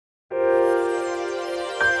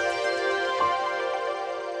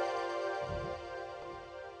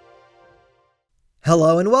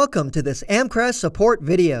Hello and welcome to this Amcrest support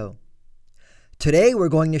video. Today we're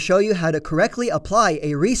going to show you how to correctly apply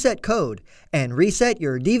a reset code and reset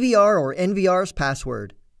your DVR or NVR's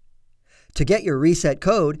password. To get your reset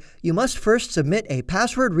code, you must first submit a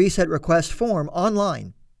password reset request form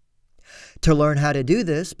online. To learn how to do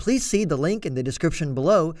this, please see the link in the description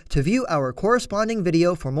below to view our corresponding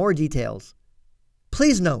video for more details.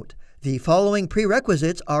 Please note, the following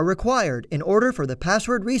prerequisites are required in order for the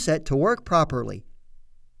password reset to work properly.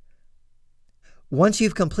 Once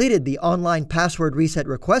you've completed the online password reset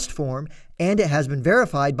request form and it has been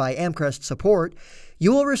verified by Amcrest support,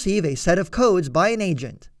 you will receive a set of codes by an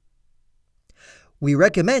agent. We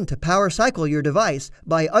recommend to power cycle your device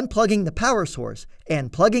by unplugging the power source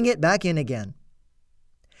and plugging it back in again.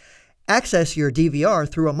 Access your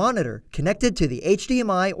DVR through a monitor connected to the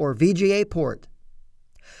HDMI or VGA port.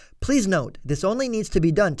 Please note, this only needs to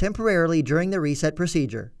be done temporarily during the reset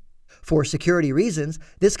procedure. For security reasons,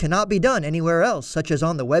 this cannot be done anywhere else, such as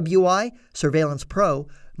on the Web UI, Surveillance Pro,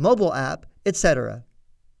 mobile app, etc.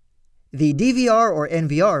 The DVR or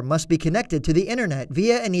NVR must be connected to the Internet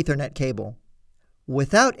via an Ethernet cable.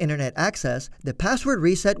 Without Internet access, the password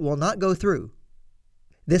reset will not go through.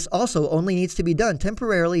 This also only needs to be done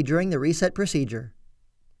temporarily during the reset procedure.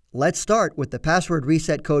 Let's start with the password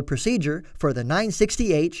reset code procedure for the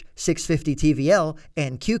 960H, 650TVL,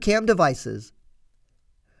 and QCam devices.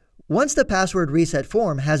 Once the password reset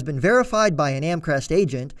form has been verified by an Amcrest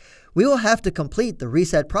agent, we will have to complete the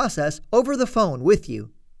reset process over the phone with you.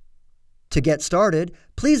 To get started,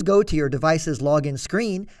 please go to your device's login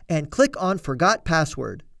screen and click on Forgot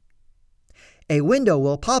Password. A window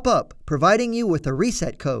will pop up providing you with a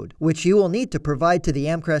reset code, which you will need to provide to the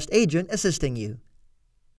Amcrest agent assisting you.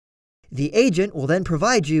 The agent will then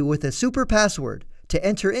provide you with a super password to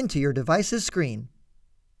enter into your device's screen.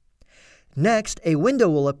 Next, a window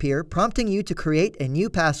will appear prompting you to create a new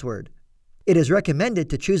password. It is recommended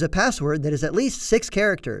to choose a password that is at least 6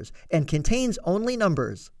 characters and contains only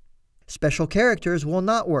numbers. Special characters will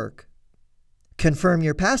not work. Confirm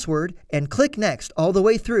your password and click Next all the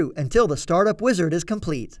way through until the startup wizard is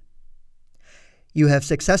complete. You have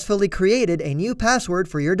successfully created a new password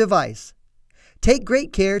for your device. Take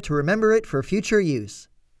great care to remember it for future use.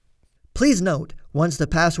 Please note, once the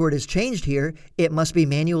password is changed here, it must be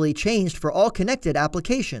manually changed for all connected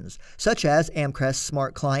applications, such as Amcrest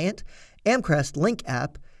Smart Client, Amcrest Link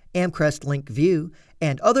App, Amcrest Link View,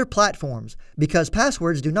 and other platforms, because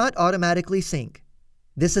passwords do not automatically sync.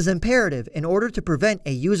 This is imperative in order to prevent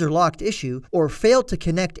a user-locked issue or failed to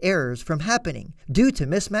connect errors from happening due to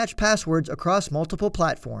mismatched passwords across multiple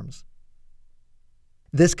platforms.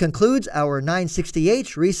 This concludes our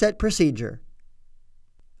 960H reset procedure.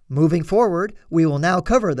 Moving forward, we will now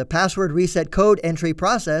cover the password reset code entry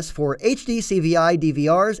process for HDCVI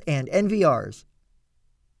DVRs and NVRs.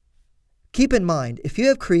 Keep in mind, if you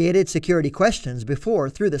have created security questions before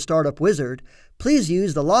through the Startup Wizard, please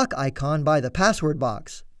use the lock icon by the password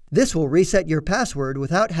box. This will reset your password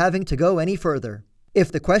without having to go any further.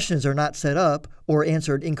 If the questions are not set up or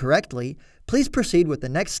answered incorrectly, please proceed with the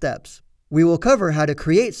next steps. We will cover how to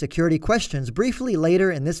create security questions briefly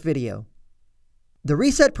later in this video. The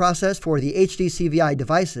reset process for the HDCVI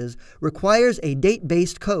devices requires a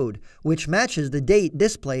date-based code, which matches the date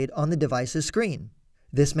displayed on the device's screen.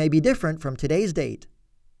 This may be different from today's date.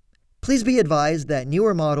 Please be advised that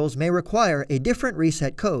newer models may require a different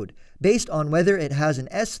reset code based on whether it has an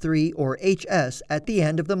S3 or HS at the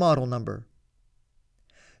end of the model number.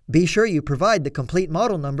 Be sure you provide the complete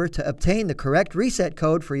model number to obtain the correct reset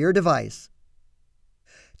code for your device.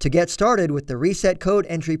 To get started with the reset code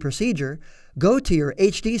entry procedure, go to your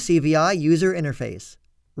HDCVI user interface.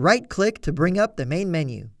 Right-click to bring up the main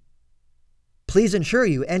menu. Please ensure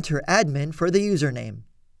you enter admin for the username.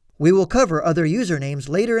 We will cover other usernames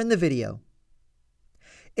later in the video.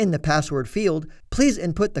 In the password field, please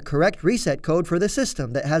input the correct reset code for the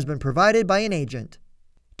system that has been provided by an agent.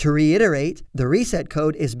 To reiterate, the reset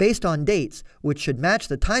code is based on dates, which should match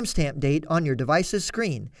the timestamp date on your device's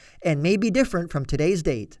screen and may be different from today's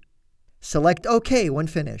date. Select OK when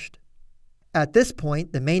finished. At this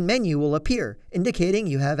point, the main menu will appear, indicating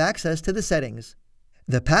you have access to the settings.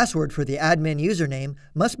 The password for the admin username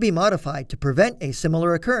must be modified to prevent a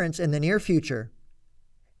similar occurrence in the near future.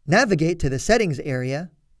 Navigate to the Settings area,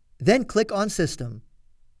 then click on System.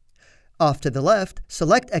 Off to the left,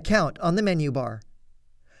 select Account on the menu bar.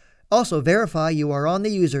 Also verify you are on the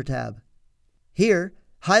User tab. Here,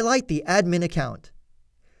 highlight the admin account.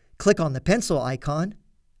 Click on the pencil icon,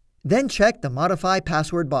 then check the Modify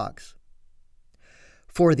Password box.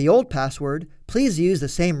 For the old password, please use the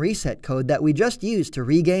same reset code that we just used to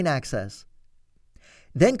regain access.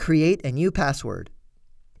 Then create a new password.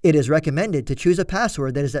 It is recommended to choose a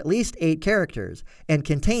password that is at least 8 characters and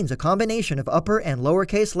contains a combination of upper and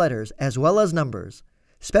lowercase letters as well as numbers.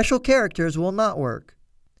 Special characters will not work.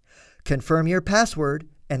 Confirm your password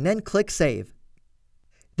and then click Save.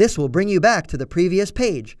 This will bring you back to the previous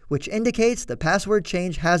page, which indicates the password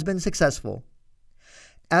change has been successful.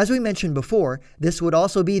 As we mentioned before, this would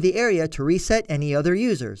also be the area to reset any other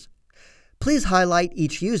users. Please highlight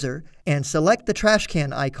each user and select the trash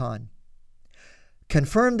can icon.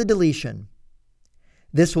 Confirm the deletion.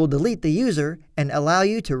 This will delete the user and allow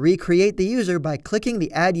you to recreate the user by clicking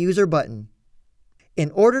the Add User button. In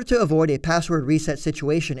order to avoid a password reset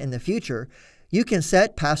situation in the future, you can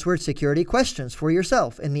set password security questions for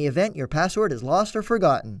yourself in the event your password is lost or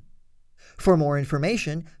forgotten. For more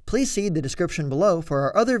information, please see the description below for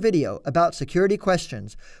our other video about security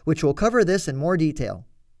questions, which will cover this in more detail.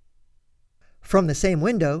 From the same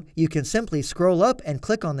window, you can simply scroll up and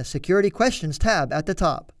click on the Security Questions tab at the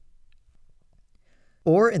top.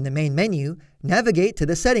 Or in the main menu, navigate to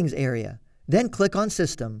the Settings area, then click on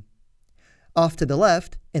System. Off to the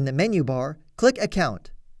left, in the menu bar, click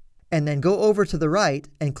Account, and then go over to the right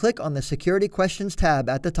and click on the Security Questions tab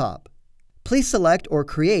at the top. Please select or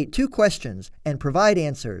create 2 questions and provide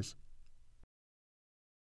answers.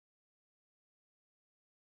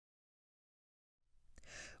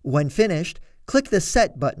 When finished, click the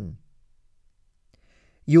Set button.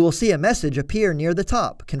 You will see a message appear near the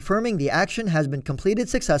top confirming the action has been completed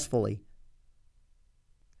successfully.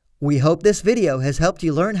 We hope this video has helped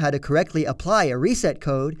you learn how to correctly apply a reset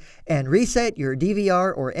code and reset your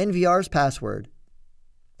DVR or NVR's password.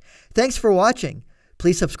 Thanks for watching.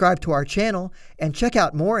 Please subscribe to our channel and check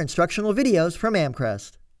out more instructional videos from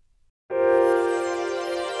Amcrest.